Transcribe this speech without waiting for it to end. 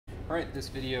Alright, this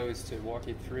video is to walk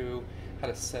you through how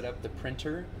to set up the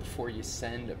printer before you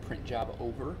send a print job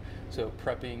over. So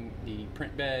prepping the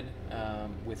print bed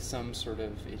with some sort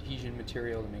of adhesion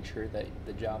material to make sure that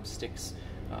the job sticks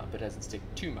but doesn't stick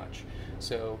too much.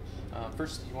 So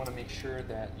first you want to make sure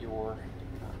that your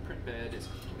print bed is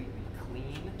completely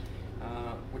clean,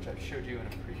 which I've showed you in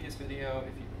a previous video,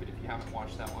 but if you haven't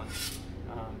watched that one.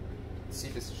 See,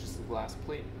 this is just the glass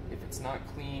plate. If it's not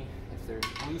clean, if there's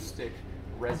glue stick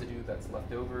residue that's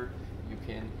left over, you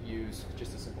can use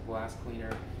just a simple glass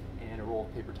cleaner and a roll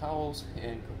of paper towels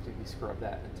and completely scrub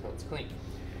that until it's clean.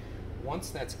 Once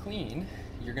that's clean,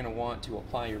 you're going to want to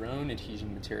apply your own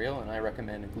adhesion material, and I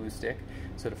recommend a glue stick.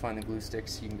 So to find the glue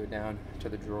sticks, you can go down to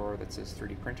the drawer that says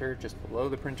 3D printer just below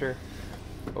the printer,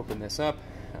 open this up.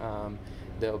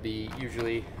 There'll be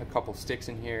usually a couple sticks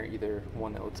in here, either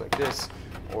one that looks like this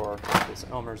or this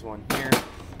Elmer's one here.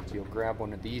 So you'll grab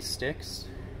one of these sticks,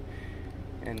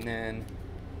 and then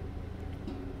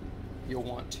you'll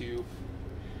want to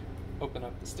open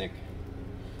up the stick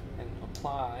and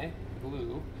apply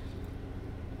glue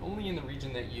only in the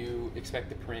region that you expect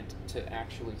the print to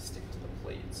actually stick to the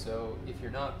plate. So if you're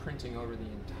not printing over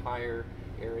the entire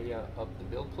area of the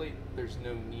build plate, there's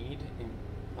no need in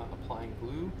applying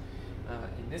glue.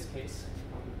 In this case,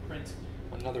 I'm going to print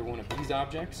another one of these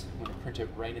objects. I'm going to print it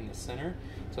right in the center.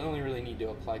 So I only really need to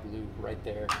apply glue right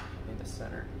there in the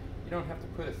center. You don't have to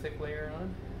put a thick layer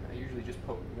on. I usually just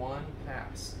put one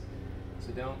pass.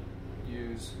 So don't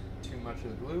use too much of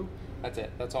the glue. That's it.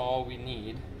 That's all we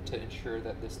need to ensure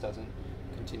that this doesn't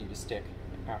continue to stick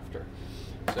after.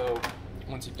 So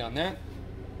once you've done that,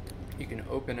 you can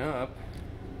open up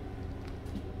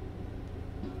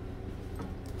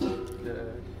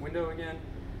the window again,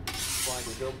 slide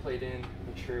your build plate in,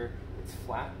 make sure it's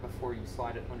flat before you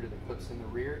slide it under the clips in the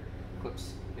rear,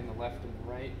 clips in the left and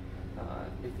the right.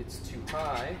 If it's too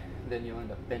high, then you'll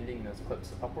end up bending those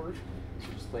clips upward.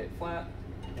 So just lay it flat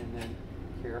and then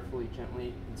carefully,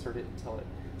 gently insert it until it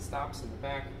stops in the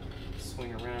back,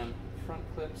 swing around front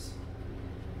clips,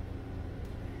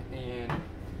 and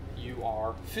you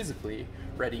are physically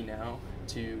ready now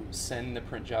to send the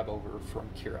print job over from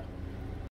Kira.